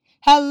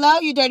Hello,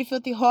 you dirty,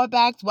 filthy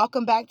whorebags.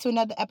 Welcome back to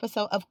another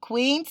episode of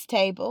Queen's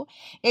Table.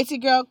 It's your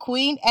girl,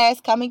 Queen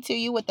S, coming to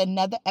you with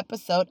another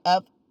episode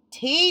of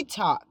Tea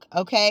Talk,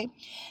 okay?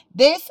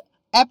 This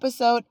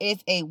episode is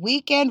a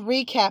weekend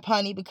recap,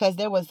 honey, because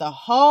there was a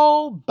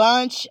whole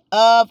bunch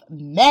of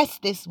mess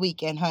this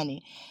weekend,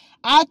 honey.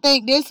 I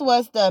think this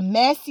was the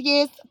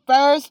messiest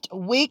first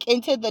week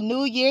into the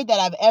new year that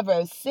I've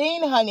ever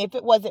seen, honey. If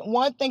it wasn't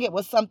one thing, it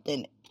was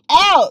something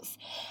else.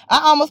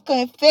 I almost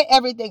couldn't fit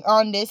everything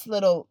on this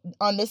little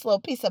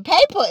piece of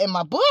paper in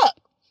my book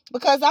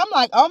because I'm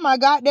like, oh my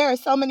God, there are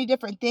so many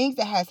different things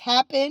that has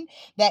happened,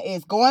 that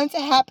is going to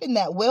happen,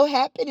 that will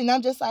happen, and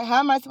I'm just like,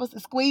 how am I supposed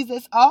to squeeze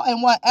this all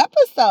in one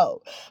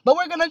episode? But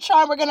we're gonna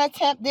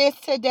attempt this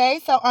today.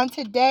 So on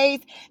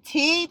today's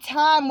Tea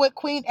Time with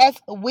Queen S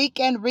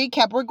weekend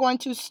recap, we're going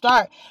to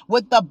start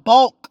with the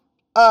bulk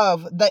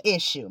of the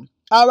issue.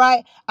 All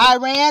right,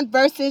 Iran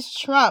versus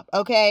Trump.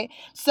 Okay,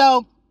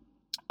 so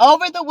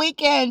over the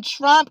weekend,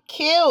 Trump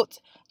killed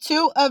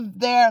two of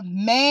their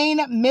main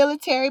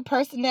military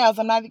personnel.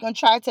 I'm not even going to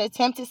try to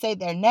attempt to say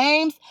their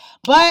names,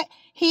 but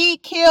he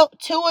killed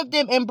two of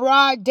them in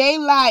broad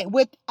daylight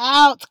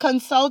without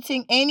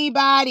consulting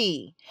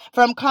anybody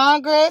from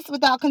Congress,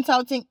 without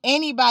consulting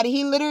anybody.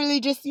 He literally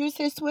just used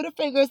his Twitter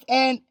fingers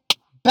and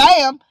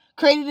bam,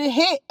 created a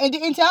hit and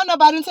didn't tell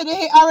nobody until the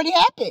hit already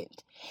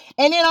happened.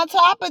 And then on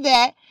top of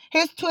that,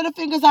 his Twitter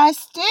fingers are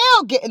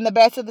still getting the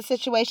best of the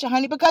situation,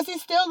 honey, because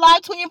he's still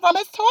live tweeting from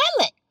his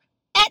toilet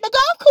at the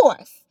golf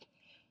course.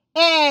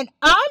 And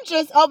I'm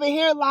just over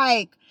here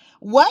like,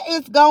 what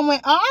is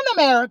going on,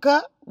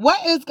 America?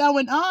 What is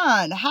going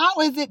on? How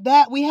is it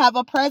that we have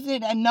a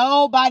president that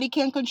nobody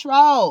can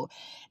control?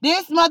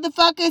 This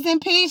motherfucker is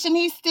impeached and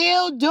he's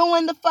still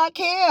doing the fuck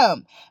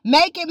him.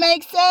 Make it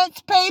make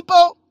sense,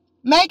 people.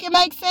 Make it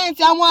make sense.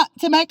 Y'all want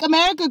to make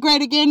America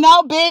great again?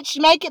 No, bitch.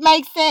 Make it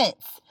make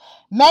sense.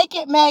 Make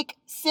it make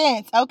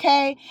sense,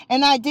 okay?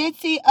 And I did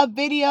see a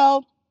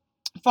video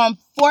from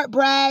Fort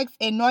Bragg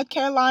in North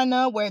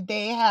Carolina where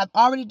they have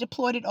already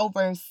deployed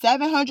over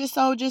 700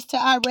 soldiers to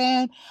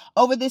Iran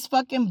over this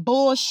fucking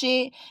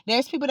bullshit.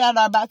 There's people that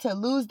are about to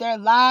lose their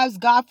lives,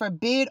 God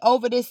forbid,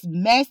 over this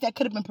mess that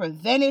could have been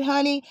prevented,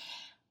 honey.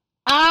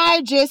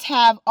 I just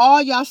have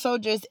all y'all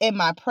soldiers in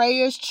my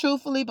prayers,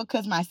 truthfully,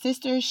 because my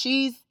sister,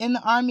 she's in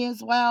the army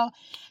as well.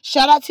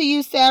 Shout out to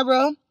you,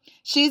 Sarah.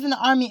 She's in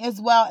the army as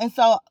well. And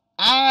so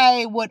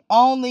I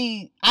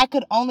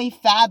could only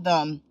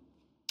fathom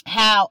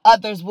how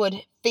others would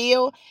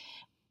feel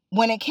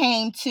when it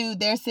came to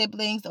their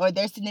siblings or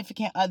their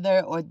significant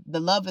other or the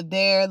love of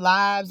their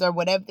lives or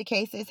whatever the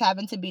case is,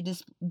 having to be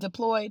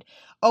deployed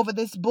over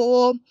this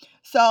bull.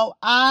 So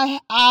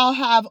I'll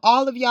have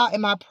all of y'all in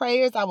my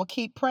prayers. I will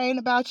keep praying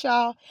about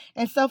y'all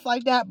and stuff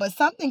like that. But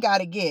something got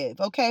to give,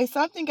 okay?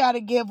 Something got to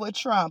give with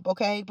Trump,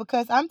 okay?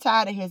 Because I'm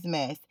tired of his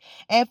mess.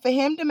 And for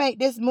him to make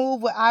this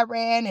move with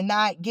Iran and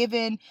not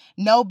giving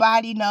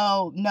nobody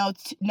no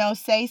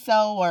say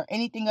so or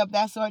anything of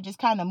that sort, just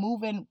kind of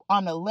moving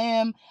on a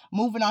limb,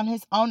 moving on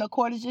his own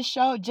accord, it just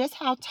showed just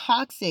how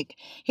toxic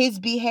his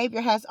behavior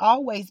has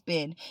always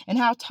been and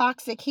how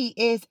toxic he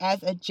is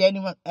as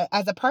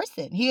a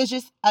person. He is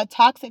just a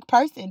toxic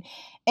person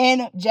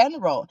in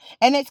general.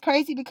 And it's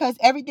crazy because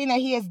everything that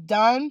he has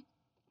done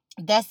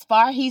thus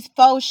far, he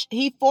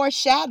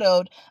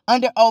foreshadowed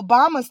under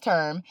Obama's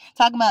term,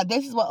 talking about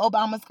this is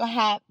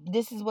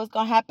this is what's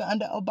gonna happen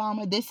under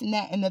Obama, this and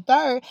that and the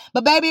third.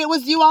 But baby, it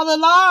was you all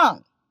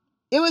along.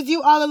 It was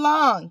you all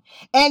along.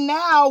 And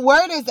now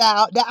word is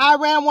out that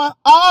Iran want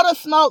all the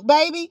smoke,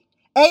 baby.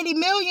 $80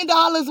 million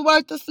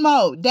worth of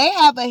smoke. They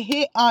have a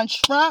hit on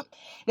Trump.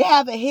 They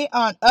have a hit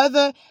on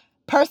other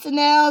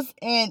personnels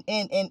in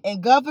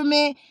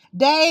government.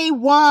 They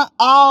want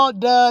all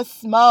the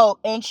smoke.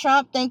 And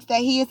Trump thinks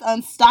that he is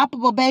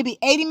unstoppable, baby.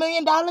 $80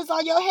 million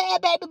on your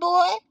head, baby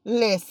boy.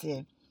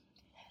 Listen,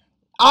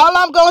 all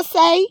I'm going to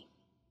say,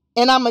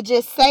 and I'm going to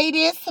just say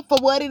this for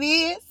what it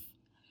is,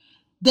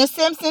 the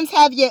Simpsons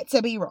have yet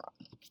to be wrong.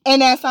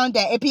 And that's on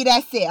that. And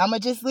that's it. I'm going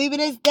to just leave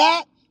it as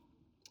that.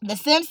 The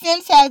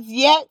Simpsons has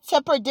yet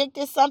to predict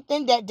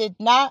something that did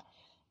not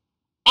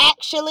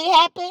actually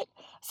happen.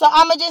 So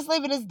I'm going to just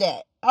leave it as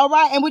that. All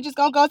right. And we're just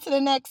going to go to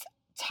the next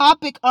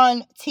topic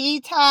on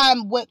Tea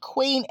Time with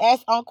Queen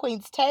S on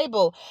Queen's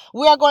Table.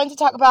 We are going to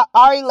talk about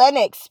Ari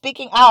Lennox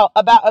speaking out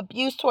about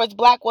abuse towards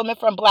black women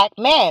from black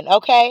men.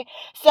 Okay.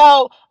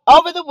 So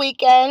over the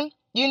weekend,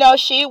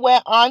 she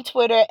went on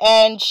Twitter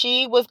and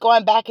she was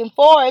going back and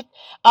forth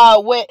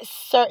with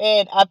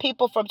certain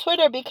people from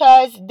Twitter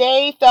because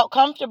they felt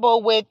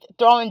comfortable with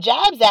throwing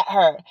jabs at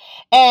her.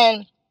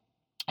 And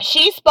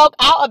she spoke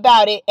out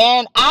about it,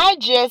 and I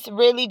just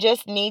really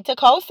just need to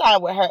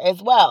co-sign with her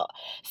as well.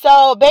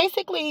 So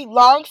basically,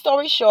 long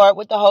story short,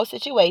 with the whole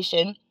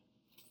situation,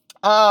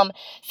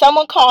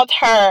 someone called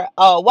her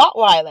a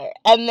Rottweiler,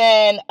 and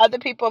then other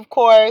people, of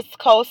course,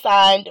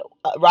 co-signed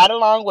right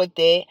along with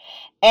it,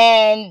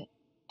 and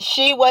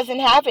she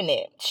wasn't having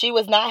it. She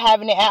was not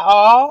having it at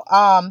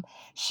all.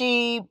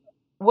 She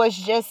was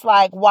just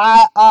like,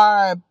 why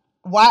are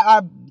why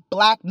are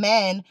black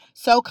men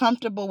so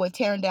comfortable with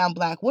tearing down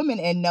black women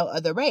and no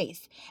other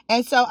race?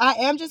 And so I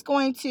am just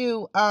going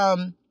to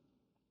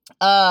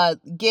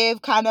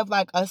give kind of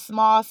like a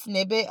small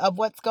snippet of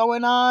what's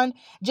going on,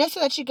 just so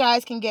that you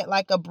guys can get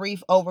like a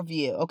brief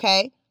overview,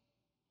 okay?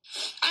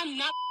 I'm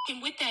not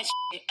with that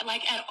shit,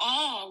 like at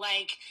all.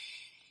 Like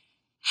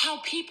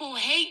how people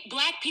hate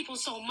black people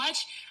so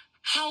much,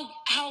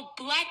 how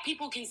black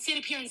people can sit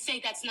up here and say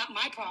that's not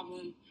my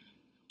problem.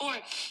 Or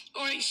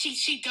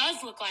she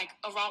does look like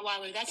a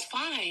Rottweiler. That's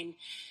fine.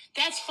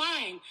 That's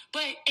fine.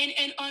 But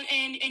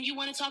and you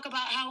want to talk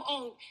about how,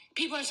 oh,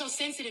 people are so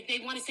sensitive. They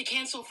want us to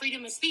cancel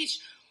freedom of speech.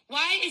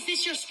 Why is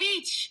this your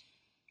speech?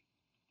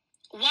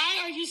 Why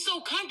are you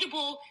so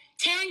comfortable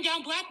tearing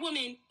down black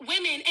women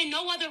and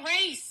no other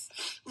race?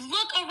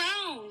 Look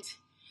around.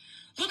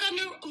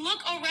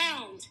 Look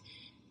around.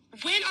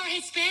 When are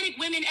Hispanic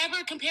women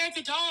ever compared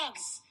to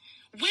dogs?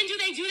 When do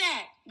they do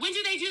that? When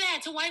do they do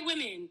that to white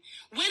women?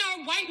 When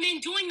are white men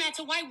doing that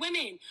to white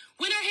women?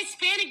 When are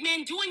Hispanic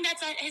men doing that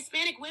to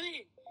Hispanic women?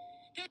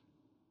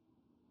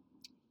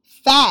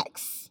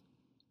 Facts.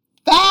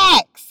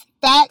 Facts.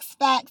 Facts,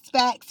 facts,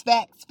 facts,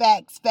 facts,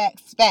 facts,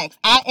 facts, facts.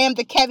 I am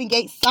the Kevin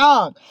Gates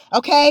song,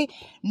 okay?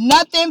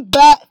 Nothing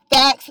but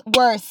facts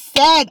were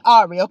said,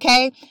 Ari,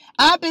 okay?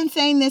 I've been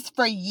saying this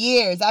for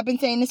years.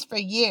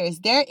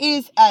 There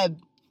is a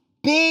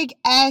big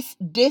ass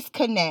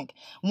disconnect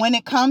when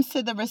it comes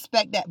to the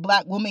respect that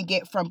black women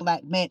get from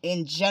black men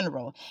in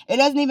general. It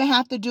doesn't even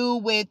have to do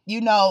with,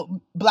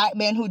 black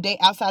men who date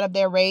outside of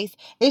their race.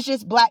 It's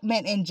just black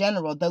men in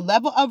general. The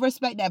level of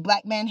respect that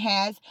black men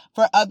has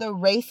for other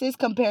races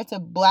compared to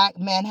black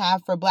men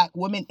have for black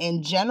women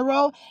in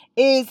general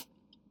is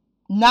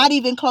not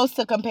even close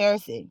to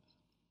comparison.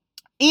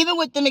 Even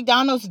with the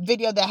McDonald's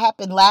video that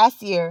happened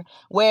last year,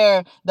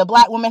 where the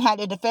black woman had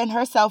to defend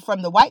herself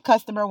from the white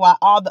customer while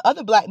all the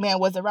other black men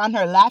was around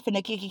her laughing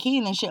and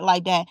kicking and shit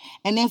like that.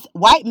 And this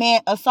white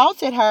man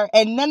assaulted her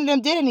and none of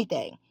them did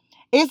anything.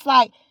 It's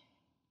like,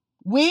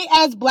 we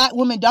as black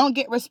women don't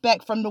get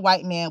respect from the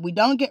white man. We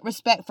don't get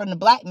respect from the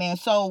black man.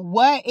 So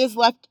what is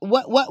left?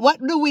 What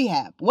do we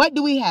have? What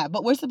do we have?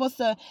 But we're supposed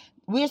to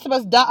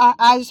dot our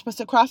I's, we're supposed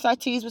to cross our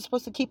T's, we're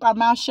supposed to keep our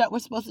mouth shut, we're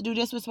supposed to do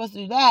this, we're supposed to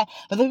do that.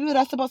 But the people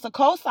that's supposed to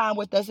co-sign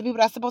with us, the people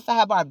that's supposed to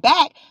have our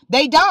back,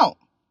 they don't.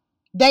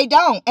 They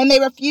don't. And they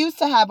refuse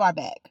to have our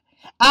back.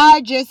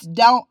 I just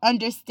don't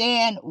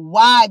understand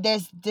why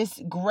there's this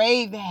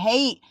grave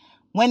hate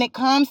when it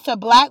comes to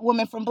black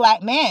women from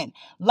black men.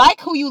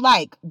 Like who you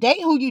like.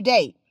 Date who you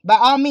date. By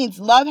all means,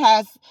 love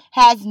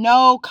has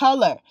no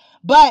color.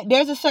 But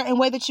there's a certain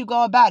way that you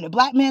go about it.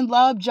 Black men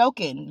love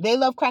joking. They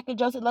love cracking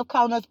jokes. They love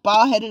calling us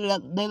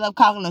bald-headed. They love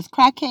calling us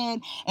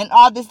crackhead and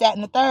all this, that,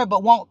 and the third,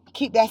 but won't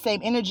keep that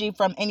same energy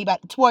from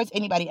anybody towards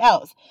anybody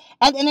else.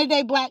 At the end of the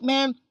day, black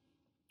men,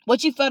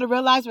 what you fail to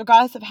realize,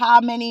 regardless of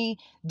how many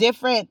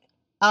different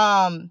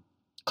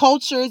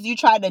cultures you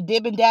try to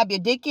dib and dab your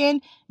dick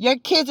in, your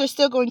kids are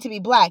still going to be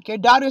black. Your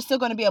daughter is still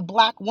going to be a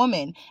black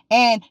woman.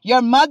 And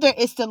your mother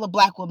is still a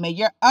black woman.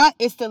 Your aunt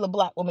is still a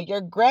black woman. Your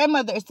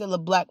grandmother is still a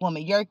black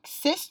woman. Your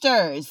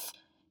sisters,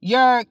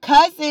 your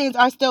cousins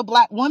are still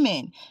black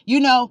women.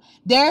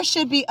 There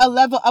should be a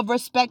level of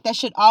respect that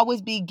should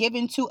always be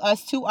given to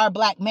us, to our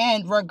black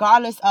men,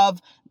 regardless of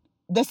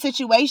the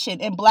situation.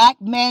 And black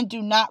men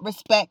do not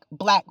respect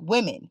black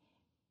women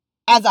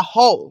as a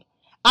whole.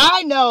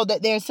 I know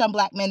that there's some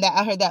black men that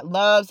I heard that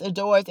loves,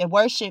 adores, and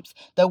worships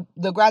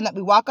the ground that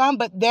we walk on,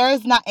 but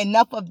there's not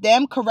enough of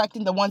them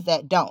correcting the ones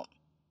that don't.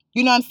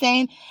 You know what I'm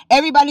saying?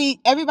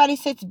 Everybody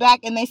sits back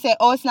and they say,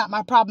 oh, it's not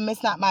my problem,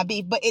 it's not my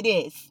beef, but it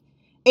is.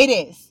 It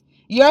is.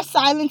 Your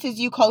silence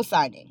is you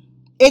co-signing.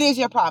 It is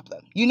your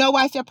problem. You know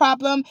why it's your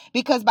problem?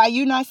 Because by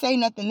you not saying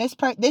nothing,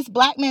 this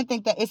black man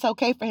think that it's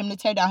okay for him to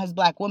tear down his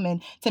black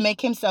woman to make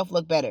himself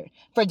look better,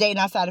 for dating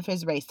outside of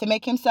his race, to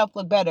make himself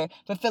look better,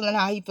 for feeling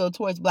how he feels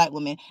towards black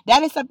women.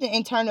 That is something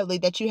internally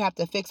that you have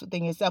to fix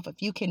within yourself.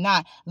 If you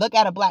cannot look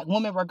at a black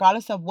woman,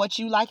 regardless of what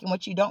you like and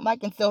what you don't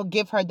like, and still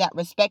give her that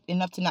respect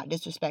enough to not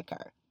disrespect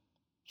her.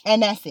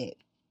 And that's it.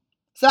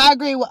 So I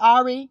agree with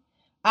Ari.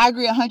 I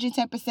agree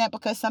 110%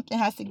 because something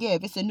has to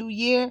give. It's a new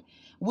year.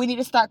 We need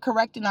to start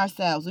correcting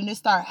ourselves. We need to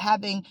start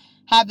having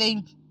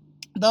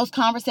those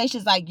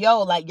conversations like,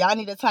 yo, like y'all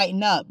need to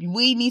tighten up.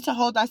 We need to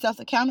hold ourselves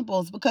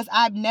accountable, because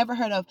I've never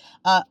heard of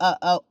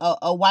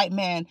a white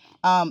man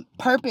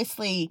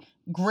purposely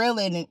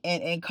grilling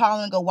and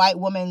calling a white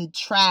woman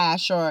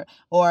trash or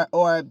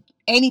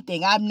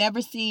anything. I've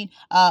never seen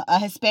a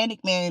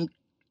Hispanic man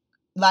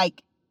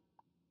like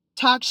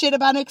talk shit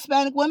about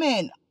Hispanic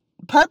women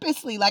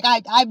purposely. Like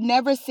I've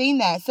never seen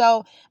that.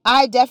 So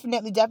I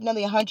definitely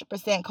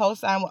 100%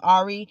 co-sign with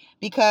Ari,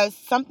 because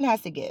something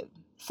has to give.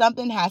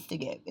 Something has to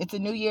give. It's a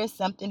new year.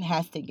 Something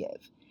has to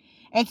give.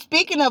 And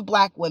speaking of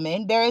black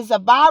women, there is a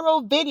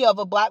viral video of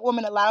a black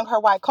woman allowing her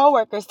white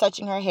coworkers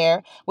touching her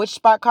hair, which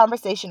sparked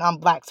conversation on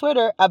Black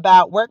Twitter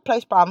about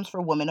workplace problems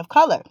for women of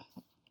color.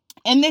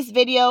 In this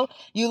video,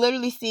 you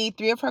literally see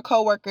three of her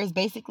coworkers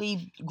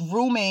basically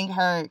grooming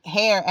her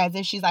hair as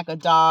if she's like a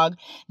dog.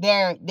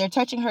 They're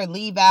touching her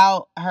leave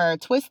out, her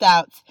twist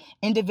outs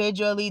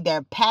individually.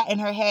 They're patting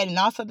her head and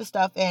all sorts of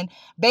stuff. And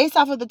based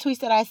off of the tweets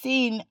that I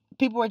seen,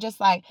 people were just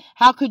like,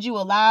 how could you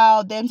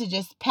allow them to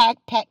just pet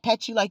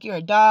you like you're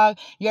a dog?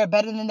 You're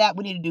better than that.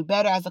 We need to do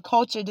better as a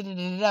culture, da da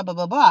da da, blah,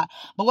 blah, blah.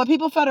 But what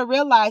people fail to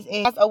realize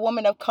is, as a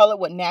woman of color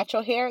with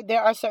natural hair,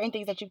 there are certain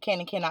things that you can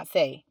and cannot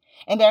say.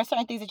 And there are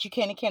certain things that you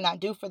can and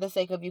cannot do for the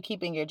sake of you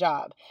keeping your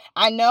job.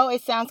 I know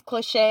it sounds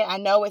cliche. I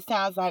know it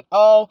sounds like,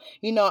 oh,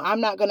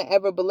 I'm not going to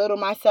ever belittle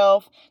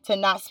myself to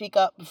not speak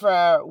up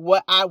for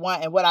what I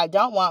want and what I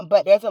don't want.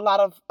 But there's a lot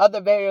of other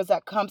variables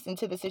that comes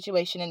into the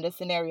situation in this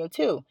scenario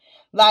too.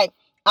 Like,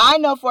 I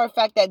know for a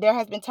fact that there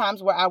has been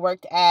times where I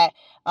worked at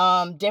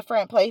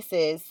different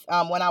places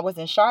when I was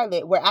in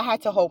Charlotte where I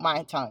had to hold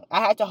my tongue. I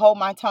had to hold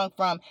my tongue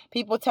from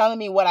people telling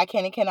me what I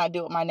can and cannot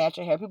do with my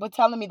natural hair. People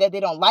telling me that they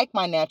don't like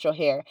my natural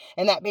hair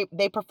and that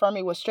they prefer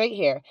me with straight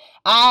hair.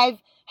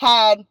 I've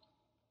had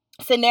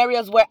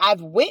scenarios where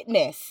I've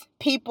witnessed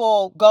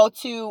people go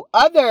to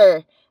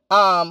other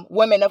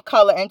women of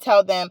color and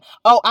tell them,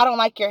 oh, I don't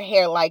like your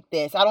hair like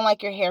this. I don't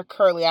like your hair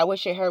curly. I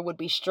wish your hair would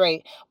be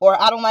straight. Or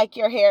I don't like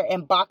your hair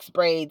in box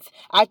braids.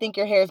 I think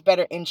your hair is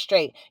better in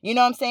straight. You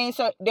know what I'm saying?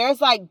 So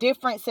there's like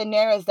different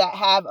scenarios that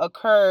have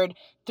occurred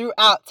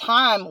throughout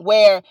time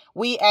where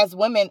we as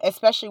women,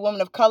 especially women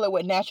of color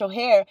with natural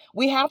hair,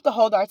 we have to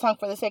hold our tongue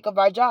for the sake of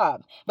our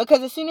job. Because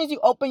as soon as you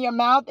open your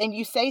mouth and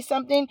you say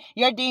something,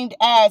 you're deemed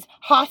as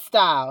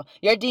hostile.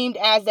 You're deemed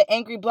as the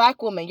angry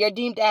black woman. You're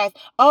deemed as,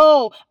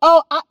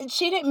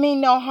 she didn't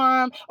mean no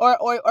harm, or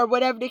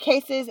whatever the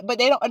case is. But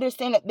they don't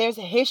understand that there's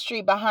a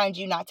history behind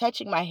you not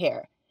touching my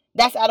hair.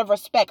 That's out of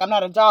respect. I'm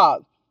not a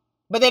dog.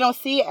 But they don't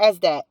see it as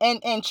that.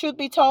 And truth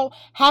be told,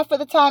 half of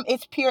the time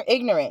it's pure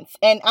ignorance.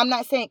 And I'm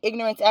not saying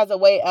ignorance as a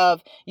way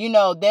of,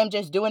 them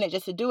just doing it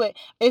just to do it.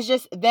 It's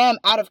just them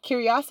out of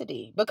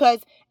curiosity. Because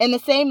in the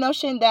same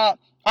notion that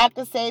I have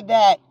to say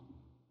that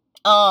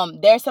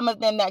there's some of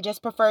them that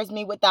just prefers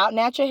me without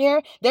natural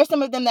hair. There's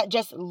some of them that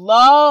just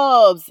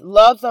loves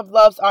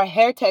our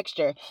hair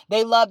texture.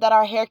 They love that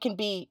our hair can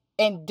be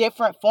in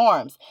different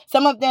forms.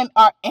 Some of them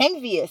are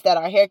envious that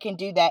our hair can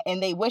do that,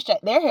 and they wish that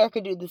their hair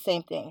could do the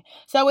same thing.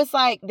 So it's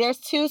like there's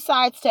two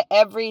sides to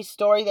every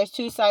story. There's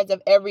two sides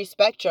of every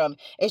spectrum.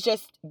 It's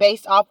just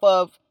based off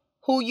of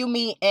who you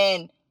meet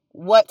and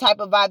what type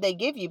of vibe they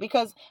give you.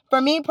 Because for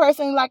me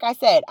personally, like I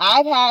said,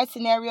 I've had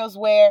scenarios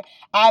where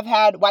I've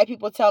had white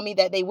people tell me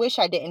that they wish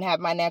I didn't have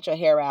my natural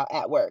hair out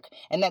at work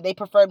and that they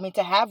preferred me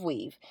to have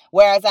weave.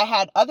 Whereas I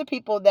had other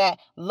people that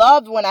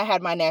loved when I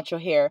had my natural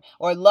hair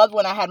or loved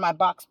when I had my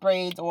box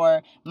braids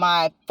or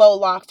my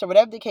faux locks or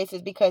whatever the case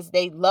is, because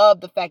they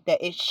love the fact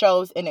that it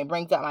shows and it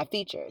brings out my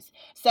features.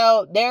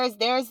 So there's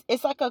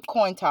it's like a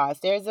coin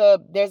toss. There's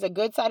a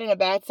good side and a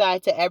bad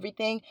side to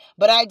everything,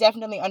 but I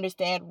definitely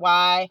understand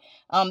why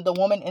the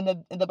woman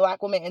the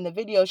black woman in the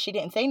video, she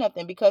didn't say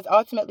nothing, because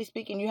ultimately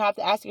speaking, you have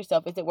to ask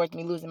yourself, is it worth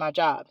me losing my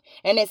job?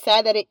 And it's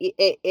sad that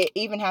it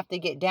even have to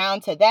get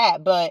down to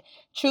that, but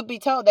truth be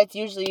told, that's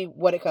usually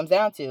what it comes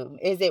down to.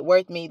 Is it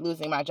worth me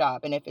losing my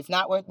job? And if it's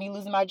not worth me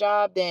losing my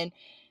job, then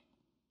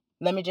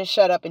let me just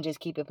shut up and just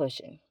keep it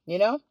pushing.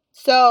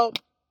 So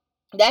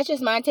that's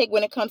just my take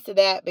when it comes to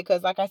that,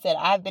 because like I said,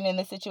 I've been in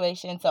this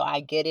situation, so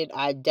I get it.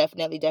 I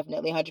definitely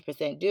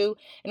 100% do.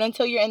 And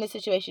until you're in the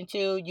situation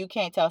too, you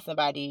can't tell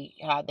somebody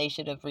how they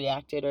should have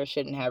reacted or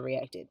shouldn't have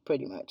reacted,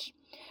 pretty much.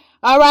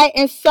 All right,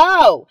 and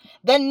so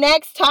the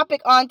next topic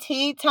on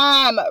Tea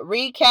Time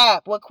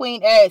recap with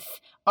Queen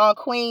S on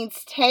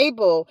Queen's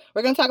Table.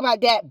 We're gonna talk about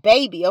that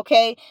baby,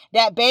 okay?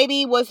 That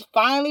baby was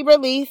finally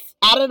released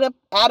out of the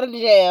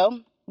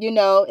jail,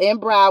 in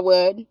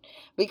Broward,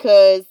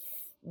 because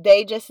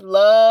they just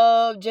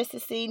love just to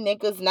see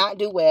niggas not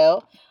do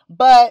well.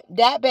 But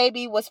that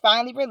baby was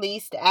finally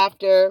released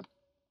after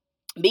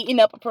beating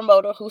up a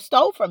promoter who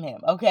stole from him,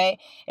 okay?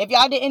 If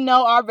y'all didn't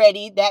know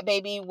already, that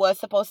baby was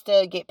supposed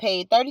to get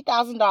paid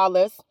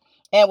 $30,000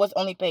 and was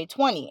only paid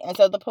 20. And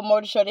so the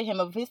promoter shorted him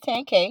of his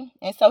 10K,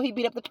 and so he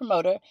beat up the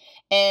promoter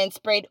and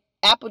sprayed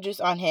apple juice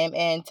on him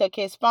and took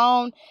his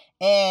phone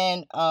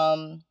and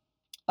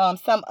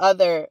some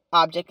other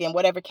object and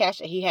whatever cash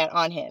that he had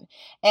on him.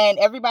 And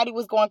everybody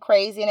was going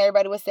crazy, and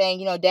everybody was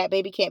saying, that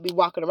baby can't be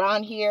walking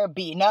around here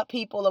beating up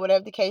people or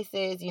whatever the case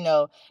is.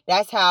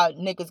 That's how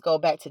niggas go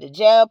back to the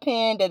jail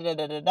pen, da da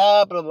da da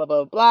da, blah blah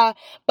blah blah.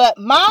 But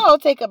my whole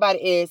take about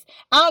it is,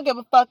 I don't give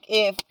a fuck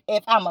if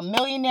I'm a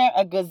millionaire,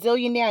 a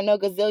gazillionaire. I know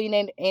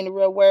gazillionaire ain't a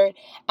real word.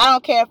 I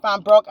don't care if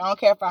I'm broke. I don't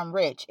care if I'm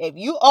rich. If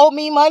you owe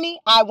me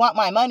money, I want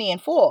my money in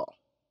full.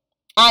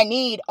 I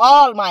need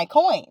all my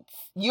coins.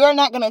 You're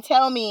not going to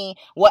tell me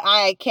what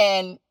I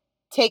can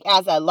take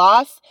as a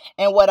loss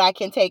and what I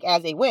can take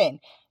as a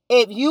win.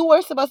 If you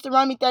were supposed to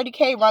run me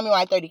 30K, run me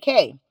my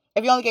 30K.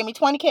 If you only gave me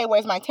 20K,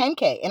 where's my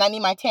 10K? And I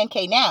need my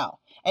 10K now.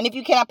 And if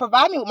you cannot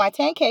provide me with my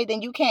 10K,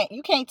 then you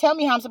can't tell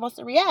me how I'm supposed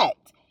to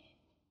react.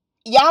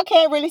 y'all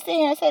can't really sit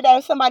here and say that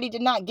if somebody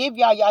did not give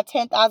y'all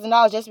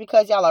 $10,000 just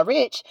because y'all are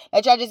rich,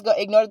 that y'all just go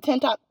ignore the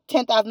 $10,000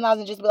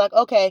 and just be like,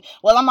 okay,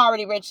 well, I'm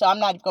already rich, so I'm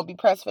not gonna be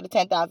pressed for the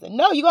 10,000.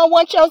 No, you gonna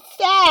want your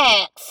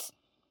stacks.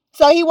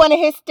 So he wanted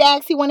his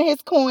stacks, he wanted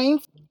his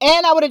coins.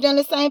 And I would have done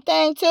the same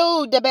thing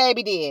too, the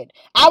baby did.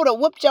 I would have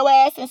whooped your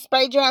ass and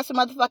sprayed your ass with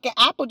motherfucking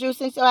apple juice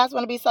since your ass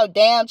want to be so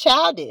damn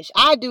childish.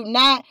 I do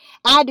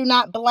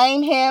not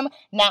blame him,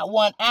 not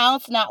 1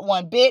 ounce, not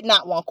one bit,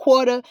 not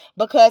 1/4,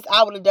 because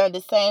I would have done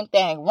the same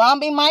thing. Run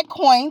me my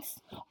coins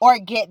or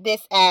get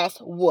this ass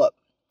whooped.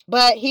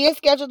 But he is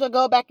scheduled to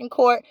go back in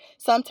court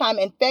sometime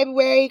in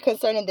February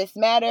concerning this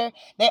matter.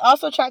 They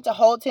also tried to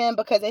hold him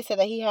because they said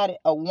that he had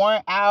a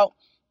warrant out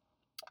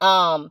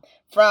um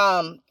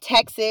from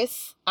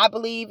Texas, I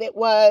believe it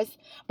was.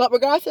 But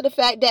regardless of the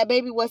fact that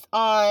baby was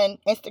on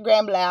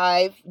Instagram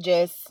Live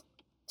just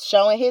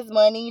showing his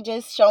money,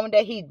 just showing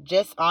that he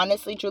just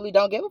honestly truly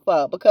don't give a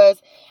fuck.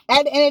 Because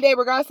at the end of the day,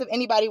 regardless of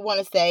anybody want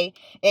to say,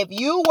 if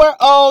you were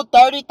owed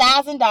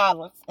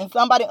 $30,000 and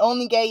somebody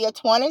only gave you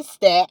 20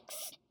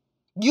 stacks,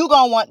 you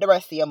gonna want the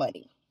rest of your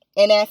money.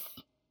 And that's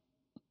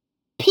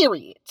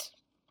period.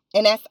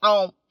 And that's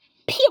on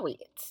period.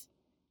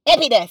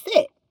 Maybe that's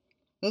it.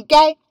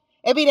 Okay?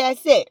 Maybe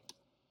that's it.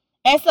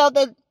 And so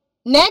the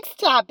next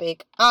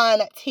topic on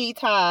Tea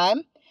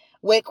Time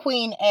with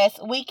Queen S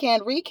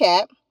Weekend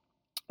Recap,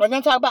 we're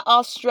going to talk about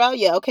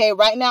Australia. Okay,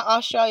 right now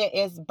Australia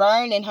is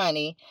burning,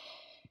 honey.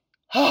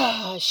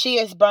 She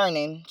is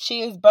burning.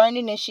 She is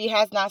burning, and she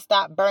has not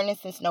stopped burning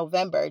since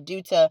November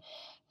due to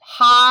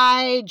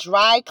high,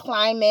 dry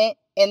climate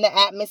in the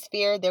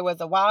atmosphere. There was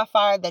a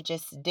wildfire that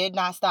just did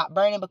not stop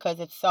burning because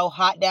it's so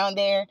hot down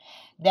there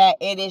that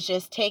it is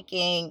just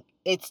taking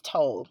its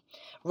toll.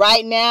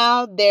 Right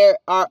now, there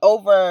are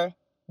over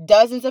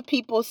dozens of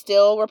people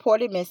still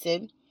reported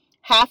missing.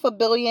 500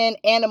 million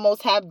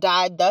animals have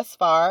died thus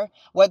far,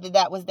 whether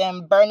that was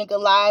them burning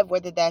alive,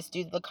 whether that's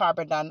due to the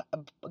carbon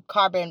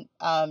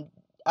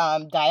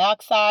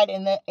dioxide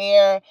in the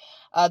air,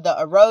 the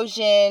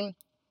erosion,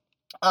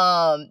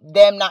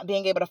 them not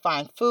being able to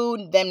find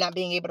food, them not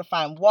being able to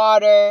find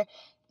water.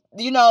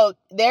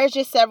 There's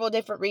just several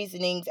different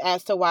reasonings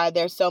as to why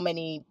there's so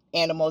many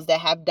animals that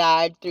have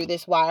died through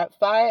this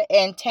wildfire,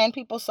 and 10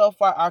 people so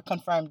far are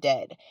confirmed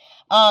dead.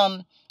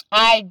 Um,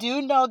 I do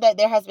know that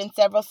there has been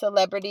several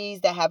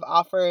celebrities that have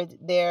offered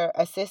their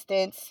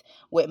assistance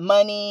with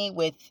money,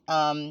 with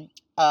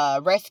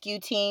rescue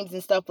teams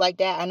and stuff like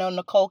that. I know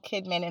Nicole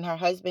Kidman and her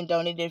husband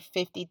donated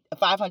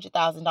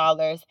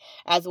 $500,000,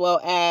 as well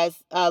as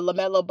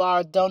LaMelo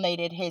Ball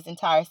donated his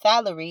entire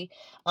salary,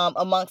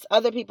 amongst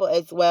other people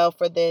as well,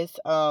 for this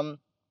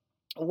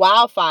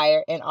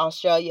wildfire in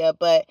Australia.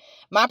 But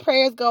my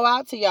prayers go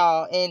out to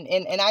y'all,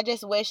 and I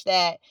just wish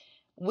that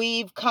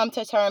we've come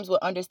to terms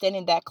with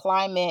understanding that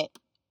climate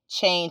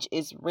change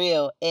is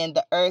real and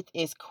the earth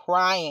is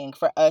crying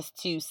for us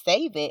to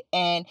save it,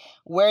 and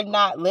we're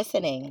not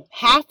listening.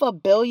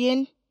 500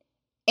 million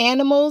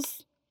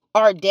animals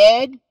are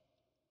dead.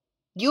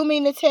 You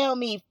mean to tell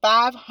me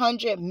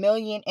 500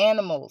 million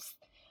animals,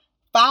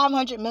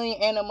 500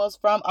 million animals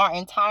from our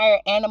entire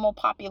animal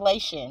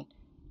population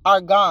are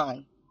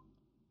gone?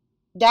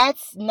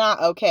 That's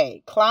not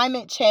okay.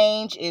 Climate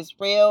change is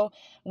real.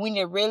 We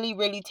need to really,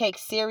 really take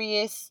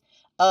serious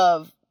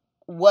of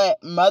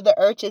what Mother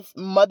Earth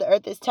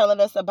is telling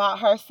us about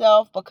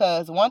herself.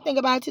 Because one thing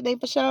about it today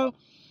for sure,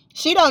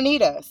 she don't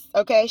need us.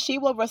 Okay, she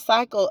will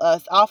recycle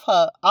us off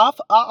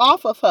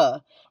of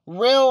her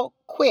real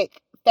quick,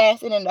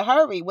 fast, and in a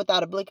hurry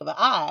without a blink of an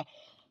eye,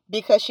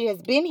 because she has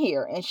been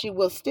here and she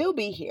will still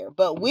be here,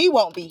 but we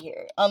won't be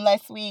here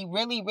unless we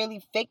really,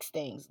 really fix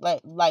things.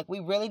 Like we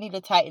really need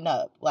to tighten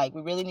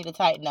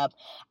up.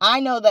 I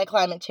know that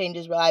climate change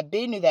is real. I've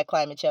been knew that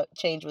climate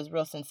change was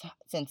real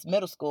since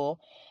middle school.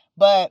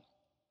 But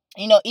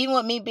even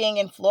with me being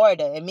in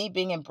Florida and me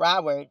being in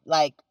Broward,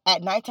 like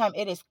at nighttime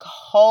it is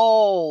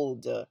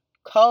cold,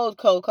 cold,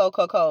 cold, cold,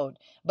 cold, cold.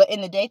 But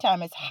in the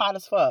daytime it's hot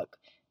as fuck.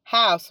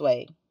 How,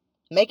 Sway?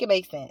 Make it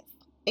make sense.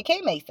 It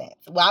can't make sense.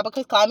 Why?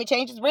 Because climate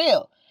change is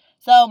real.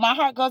 So my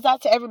heart goes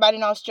out to everybody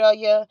in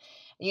Australia.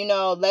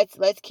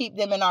 Let's keep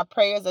them in our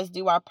prayers. Let's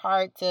do our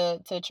part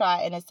to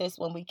try and assist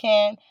when we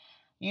can.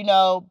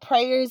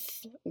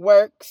 Prayers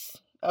works.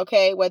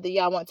 Okay, whether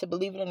y'all want to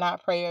believe it or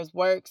not, prayers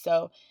work.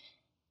 So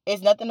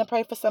it's nothing to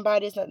pray for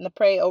somebody. It's nothing to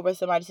pray over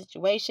somebody's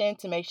situation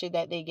to make sure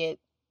that they get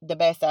the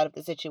best out of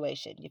the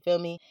situation. You feel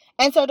me?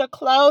 And so to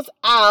close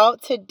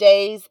out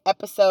today's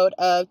episode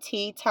of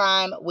Tea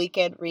Time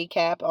Weekend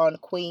Recap on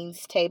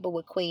Queen's Table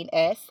with Queen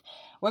S,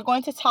 we're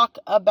going to talk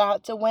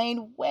about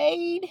Dwayne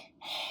Wade.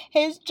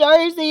 His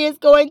jersey is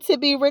going to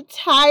be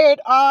retired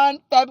on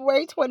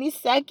February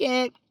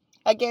 22nd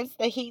against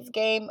the Heat's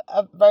game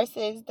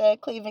versus the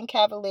Cleveland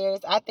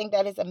Cavaliers. I think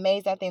that is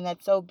amazing. I think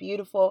that's so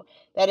beautiful.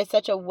 That is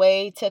such a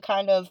way to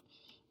kind of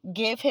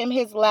give him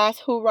his last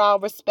hoorah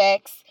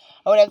respects,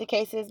 or whatever the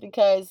case is,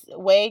 because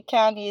Wade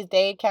County is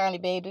Dade County,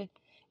 baby.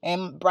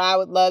 And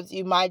Broward loves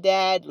you. My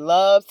dad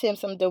loves him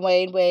some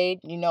Dwayne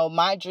Wade.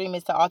 My dream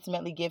is to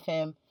ultimately give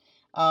him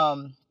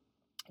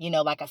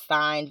like a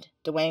signed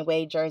Dwayne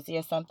Wade jersey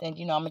or something.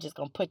 I'm just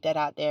going to put that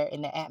out there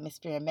in the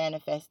atmosphere and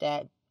manifest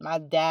that. My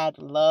dad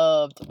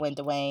loved when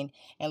Dwayne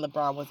and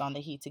LeBron was on the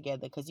Heat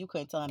together because you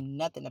couldn't tell him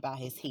nothing about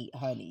his Heat,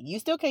 honey. You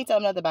still can't tell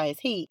him nothing about his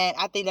Heat. And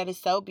I think that is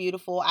so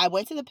beautiful. I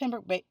went to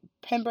the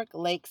Pembroke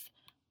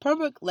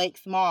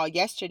Lakes Mall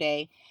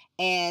yesterday,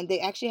 and they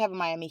actually have a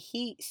Miami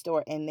Heat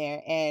store in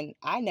there, and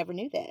I never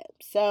knew that.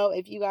 So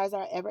if you guys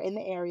are ever in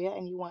the area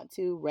and you want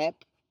to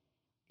rep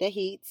the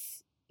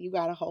Heats, you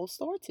got a whole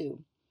store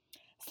too.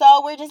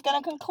 So we're just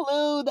going to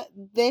conclude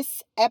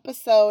this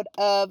episode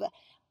of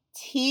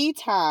Tea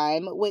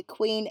Time with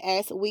Queen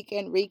S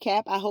Weekend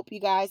Recap. I hope you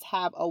guys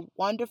have a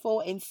wonderful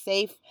and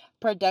safe,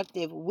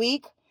 productive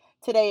week.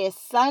 Today is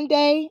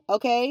Sunday,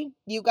 okay?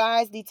 You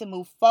guys need to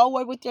move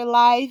forward with your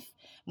life,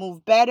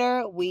 move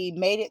better. We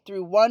made it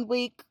through 1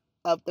 week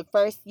of the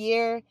first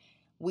year.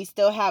 We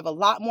still have a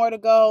lot more to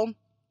go.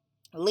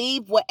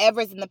 Leave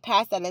whatever's in the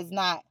past that is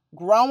not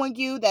growing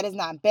you, that is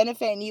not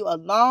benefiting you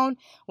alone.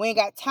 We ain't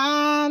got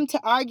time to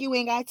argue. We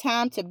ain't got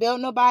time to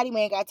build nobody. We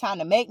ain't got time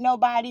to make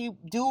nobody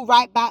do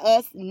right by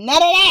us. None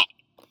of that.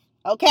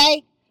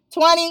 Okay?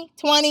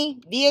 2020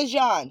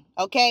 Vision.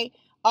 Okay?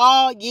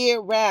 All year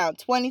round.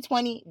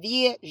 2020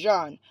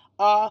 Vision.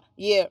 All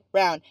year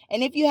round.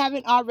 And if you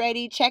haven't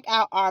already, check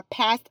out our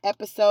past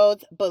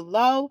episodes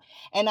below.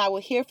 And I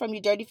will hear from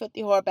you dirty,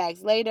 filthy whore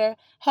bags later.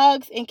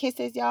 Hugs and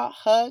kisses, y'all.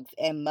 Hugs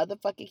and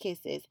motherfucking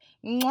kisses.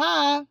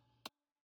 Mwah.